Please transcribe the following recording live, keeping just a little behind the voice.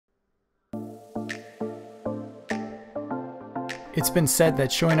It's been said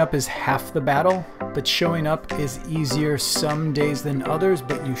that showing up is half the battle, but showing up is easier some days than others,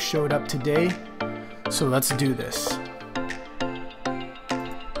 but you showed up today, so let's do this.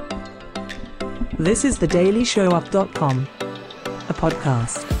 This is thedailyshowup.com, a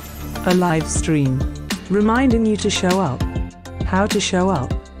podcast, a live stream, reminding you to show up, how to show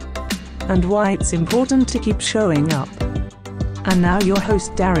up, and why it's important to keep showing up. And now your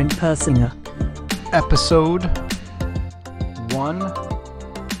host, Darren Persinger. Episode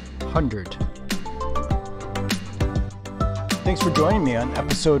 100. Thanks for joining me on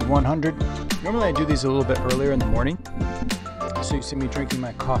episode 100. Normally I do these a little bit earlier in the morning, so you see me drinking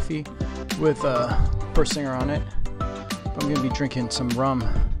my coffee with Persinger on it. I'm going to be drinking some rum.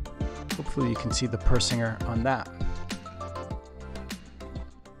 Hopefully you can see the Persinger on that.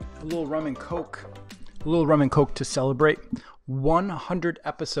 A little rum and coke to celebrate 100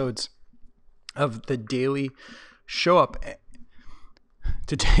 episodes of the Daily Show Up.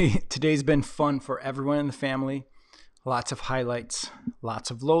 Today's been fun for everyone in the family. Lots of highlights, lots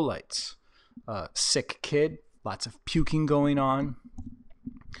of lowlights. Sick kid, lots of puking going on.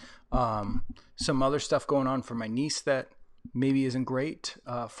 Some other stuff going on for my niece that maybe isn't great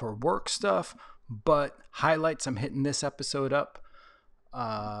for work stuff, but highlights, I'm hitting this episode up.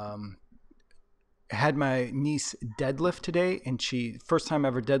 Had my niece deadlift today, and first time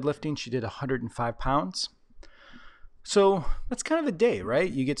ever deadlifting, she did 105 pounds. So that's kind of a day,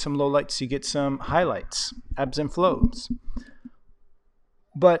 right? You get some lowlights, you get some highlights, ebbs and flows.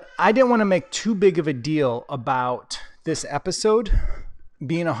 But I didn't want to make too big of a deal about this episode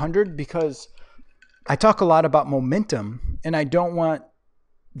being 100 because I talk a lot about momentum, and I don't want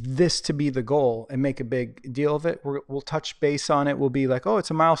this to be the goal and make a big deal of it. We'll touch base on it. We'll be like, oh, it's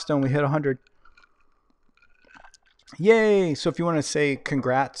a milestone. We hit 100. Yay. So if you want to say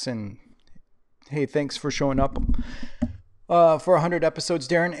congrats and hey, thanks for showing up for 100 episodes,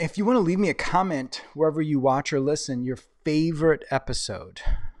 Darren. If you want to leave me a comment wherever you watch or listen, your favorite episode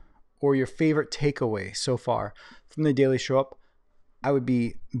or your favorite takeaway so far from the Daily Show Up, I would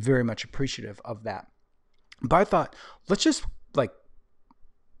be very much appreciative of that. But I thought, let's just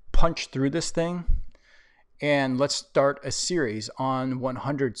punch through this thing and let's start a series on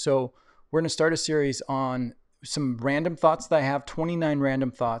 100. So we're going to start a series on some random thoughts that I have, 29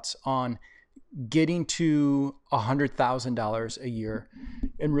 random thoughts on getting to $100,000 a year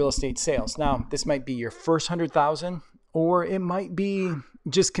in real estate sales. Now, this might be your first 100,000, or it might be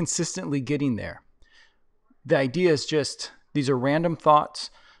just consistently getting there. The idea is just, these are random thoughts.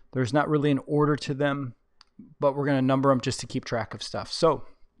 There's not really an order to them, but we're going to number them just to keep track of stuff. So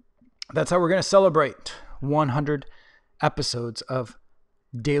that's how we're going to celebrate 100 episodes of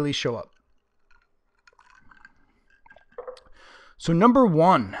Daily Show Up. So number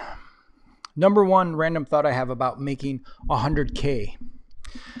one random thought I have about making 100K.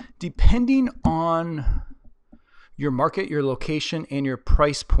 Depending on your market, your location, and your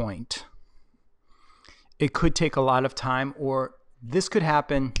price point, it could take a lot of time, or this could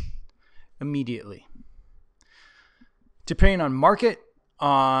happen immediately. Depending on market,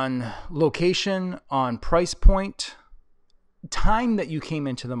 on location, on price point, time that you came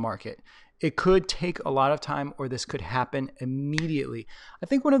into the market, it could take a lot of time, or this could happen immediately. I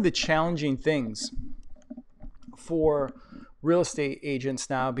think one of the challenging things for real estate agents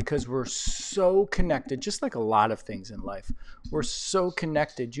now, because we're so connected, just like a lot of things in life, we're so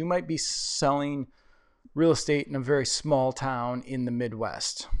connected. You might be selling real estate in a very small town in the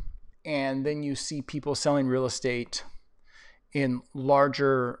Midwest, and then you see people selling real estate in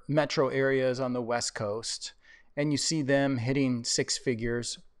larger metro areas on the West Coast, and you see them hitting six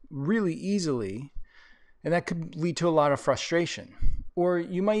figures really easily, and that could lead to a lot of frustration. Or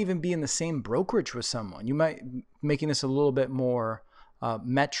you might even be in the same brokerage with someone. You might, making this a little bit more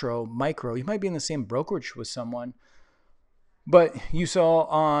micro, you might be in the same brokerage with someone, but you saw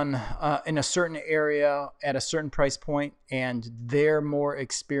on in a certain area at a certain price point, and they're more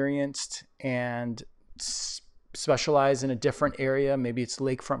experienced and specialize in a different area. Maybe it's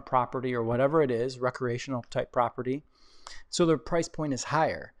lakefront property or whatever it is, recreational type property. So their price point is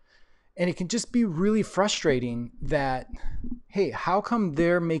higher. And it can just be really frustrating that, hey, how come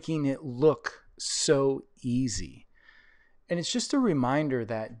they're making it look so easy? And it's just a reminder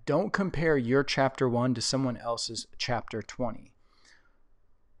that don't compare your chapter 1 to someone else's chapter 20.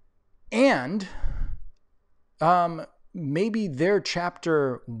 And maybe their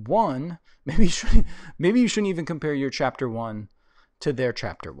chapter 1, maybe you shouldn't even compare your chapter 1 to their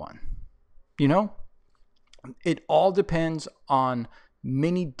chapter 1. You know? It all depends on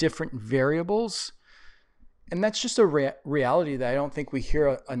many different variables. And that's just a reality that I don't think we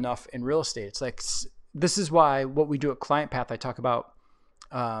hear enough in real estate. It's like this is why what we do at Client Path, I talk about,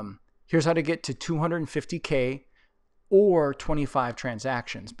 here's how to get to 250K or 25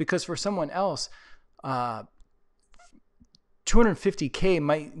 transactions. Because for someone else,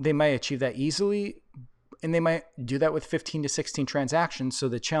 250K they might achieve that easily, and they might do that with 15 to 16 transactions. So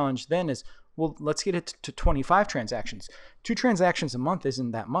the challenge then is, well, let's get it to 25 transactions. 2 transactions a month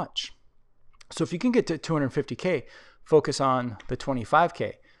isn't that much. So if you can get to 250K, focus on the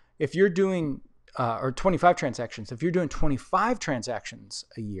 25K. If you're doing, or 25 transactions, if you're doing 25 transactions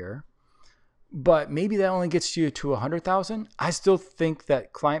a year, but maybe that only gets you to 100,000, I still think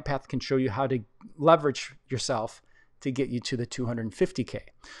that Client Path can show you how to leverage yourself to get you to the 250K.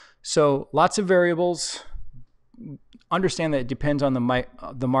 So lots of variables. Understand that it depends on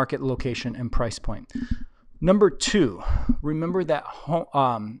the market location and price point. Number 2, remember that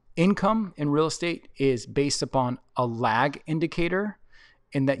income in real estate is based upon a lag indicator,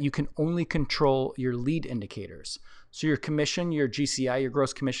 and that you can only control your lead indicators. So your commission, your GCI, your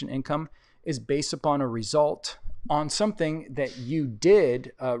gross commission income, is based upon a result on something that you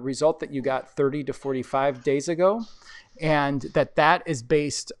did, a result that you got 30 to 45 days ago, and that is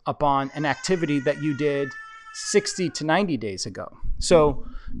based upon an activity that you did 60 to 90 days ago. So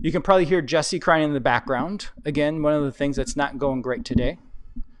you can probably hear Jesse crying in the background. Again, one of the things that's not going great today.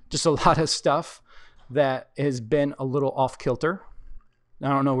 Just a lot of stuff that has been a little off kilter. I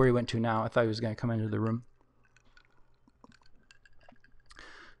don't know where he went to now. I thought he was going to come into the room.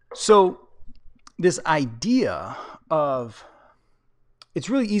 So this idea of, it's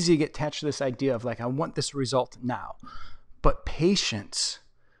really easy to get attached to this idea of like, I want this result now. But patience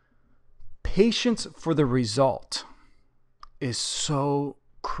for the result is so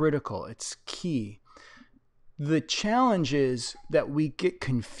critical. It's key. The challenge is that we get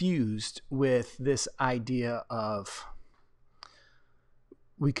confused with this idea of,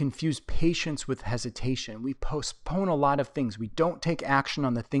 we confuse patience with hesitation. We postpone a lot of things. We don't take action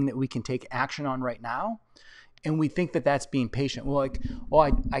on the thing that we can take action on right now. And we think that that's being patient. Well, like,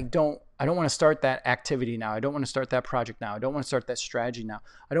 well, I don't want to start that activity now. I don't want to start that project now. I don't want to start that strategy now.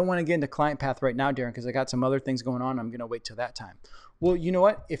 I don't want to get into Client Path right now, Darren, because I got some other things going on. I'm going to wait till that time. Well, you know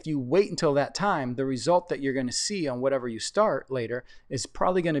what? If you wait until that time, the result that you're going to see on whatever you start later is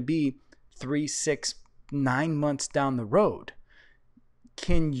probably going to be 3, 6, 9 months down the road.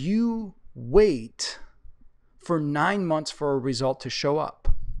 Can you wait for 9 months for a result to show up?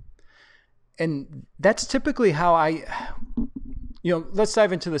 And that's typically how let's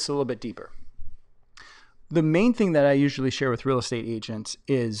dive into this a little bit deeper. The main thing that I usually share with real estate agents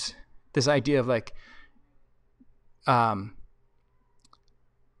is this idea of like, the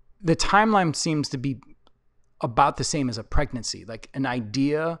timeline seems to be about the same as a pregnancy. Like an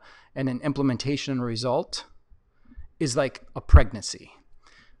idea and an implementation and result is like a pregnancy.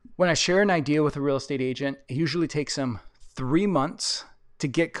 When I share an idea with a real estate agent, it usually takes them 3 months to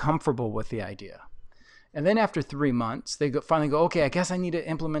get comfortable with the idea. And then after 3 months, they finally go, okay, I guess I need to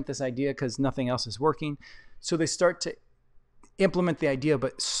implement this idea because nothing else is working. So they start to implement the idea,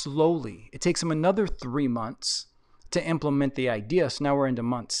 but slowly. It takes them another 3 months to implement the idea. So now we're into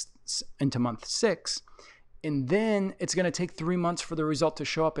month 6. And then it's going to take 3 months for the result to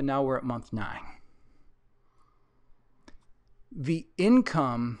show up. And now we're at month 9. The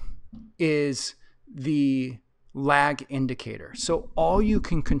income is the lag indicator. So all you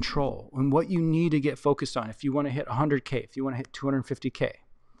can control and what you need to get focused on, if you want to hit 100K, if you want to hit 250K,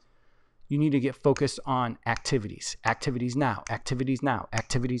 you need to get focused on activities now, activities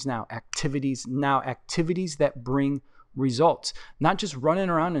that bring results, not just running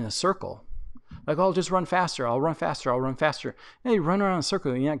around in a circle. Like, oh, I'll just run faster. I'll run faster. Now you run around in a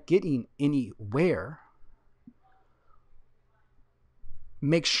circle and you're not getting anywhere.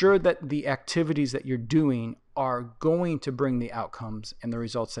 Make sure that the activities that you're doing are going to bring the outcomes and the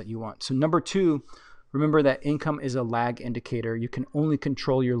results that you want. So number 2, remember that income is a lag indicator. You can only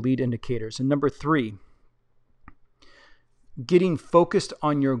control your lead indicators. And number 3, getting focused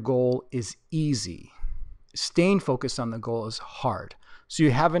on your goal is easy. Staying focused on the goal is hard. So you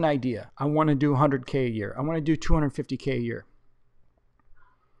have an idea. I want to do 100K a year. I want to do 250K a year.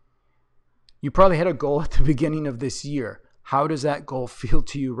 You probably had a goal at the beginning of this year. How does that goal feel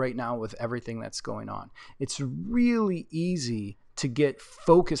to you right now with everything that's going on? It's really easy to get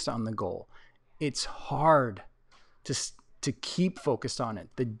focused on the goal. It's hard to keep focused on it.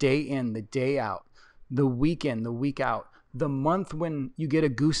 The day in, the day out, the week in, the week out, the month when you get a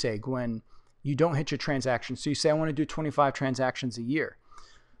goose egg, when you don't hit your transactions. So you say, I want to do 25 transactions a year.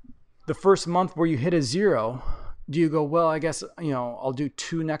 The first month where you hit a 0, do you go, well, I guess, I'll do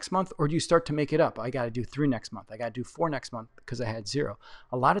 2 next month? Or do you start to make it up? I got to do 3 next month. I got to do 4 next month because I had 0.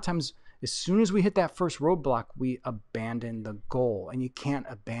 A lot of times As soon as we hit that first roadblock, we abandon the goal, and you can't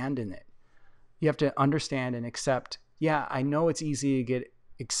abandon it. You have to understand and accept, yeah, I know it's easy to get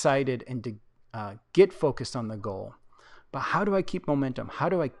excited and to get focused on the goal, but how do I keep momentum? How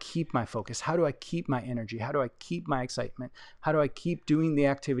do I keep my focus? How do I keep my energy? How do I keep my excitement? How do I keep doing the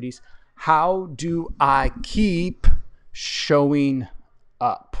activities? How do I keep showing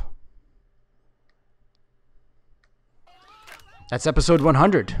up? That's episode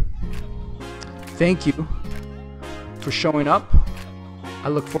 100. Thank you for showing up. I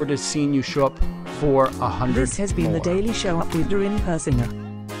look forward to seeing you show up for 100 This has been more. The Daily Show Up with Doreen Persinger.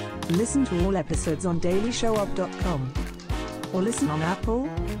 Listen to all episodes on dailyshowup.com. Or listen on Apple,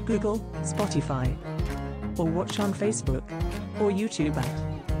 Google, Spotify. Or watch on Facebook or YouTube at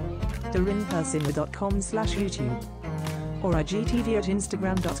DoreenPersinger.com/YouTube. Or IGTV at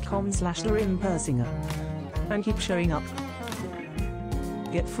Instagram.com/DoreenPersinger. And keep showing up.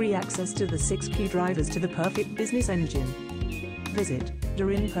 Get free access to the 6 key drivers to the perfect business engine. Visit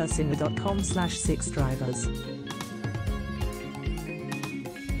DoreenPersinger.com/6drivers.